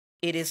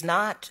It is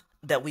not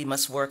that we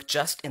must work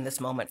just in this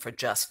moment for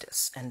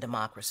justice and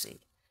democracy.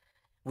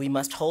 We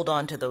must hold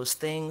on to those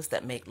things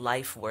that make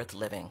life worth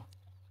living: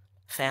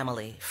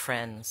 family,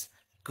 friends,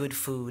 good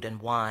food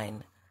and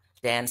wine,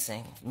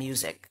 dancing,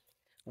 music.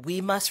 We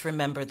must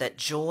remember that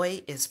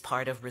joy is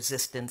part of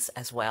resistance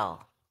as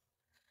well.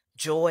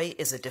 Joy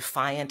is a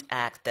defiant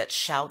act that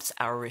shouts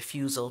our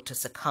refusal to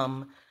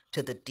succumb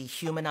to the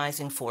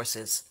dehumanizing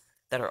forces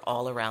that are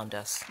all around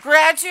us.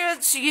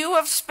 Graduates, you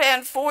have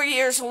spent 4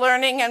 years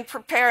learning and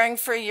preparing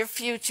for your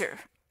future.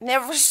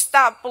 Never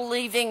stop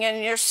believing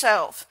in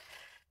yourself.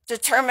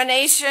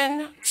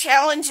 Determination,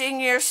 challenging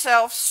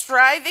yourself,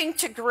 striving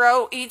to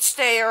grow each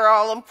day are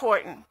all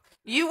important.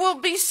 You will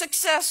be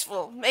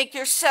successful. Make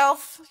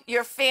yourself,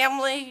 your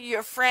family,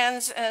 your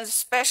friends, and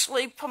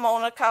especially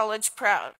Pomona College proud.